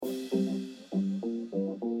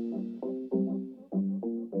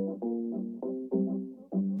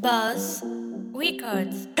Buzz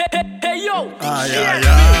Records. Hey yo! Ay, ay,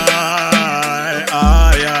 ay, ay,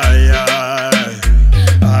 ay, ay.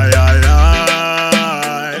 Ay, ay, ay,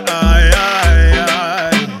 ay, ay,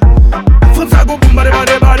 ay. Fonsa go boom bade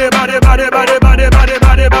bade bade bade bade bade bade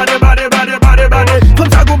bade bade bade bade bade bade bade.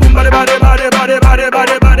 Fonsa go boom bade bade bade bade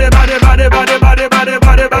bade bade bade bade bade bade bade bade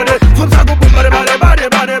bade bade. Fonsa go boom bade bade bade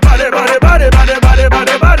bade bade bade bade bade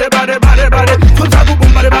bade bade bade bade bade bade. Fonsa go boom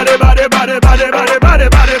bade bade bade bade bade bade bade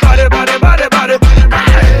bade bade bade bade bade.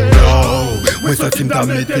 Yo, mwen sotim ta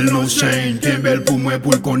metel nou chain. Ken bel pou mwen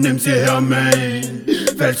pou l'konem se hermen.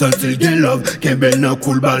 Fel sentil gen love, ken bel nan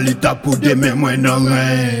cool balita pou demen mwen nan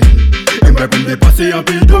ren. Mwen pou m'depase yon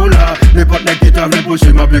pil dola. Mwen pot nek ki ta vle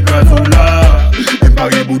poche m'aple kazola. Mwen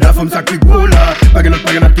pare bouda fom sak pik bola.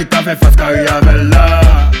 Pagenot ki ta fe fas kari avel la.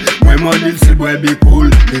 Mwen mandil si bwe bi cool,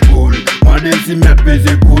 bi cool. Mandil si mwen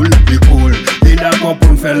peze cool, bi cool. Di d'akon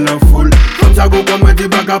pou m'fel nan foul. Fom sa go kon mwen di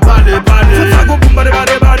baka bade bade. Fom sa go boum bade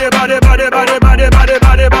bade bade bade bade bade bade bade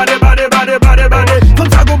bade bade bade bade bade bade. Fom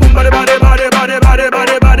sa go boum bade bade bade bade bade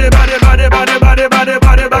bade bade bade bade bade bade bade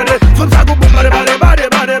bade bade. Fom sa go boum bade bade bade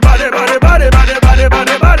bade bade bade bade bade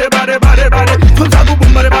bade bade bade bade bade. Fom sa go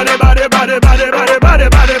boum bade bade bade bade bade bade bade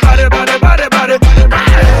bade bade bade bade bade.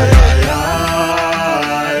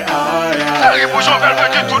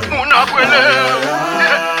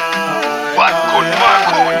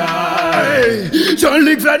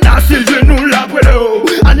 Jean-Luc Verna, c'est le genou la près de haut.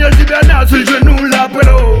 Agnès dit Verna, c'est le genou.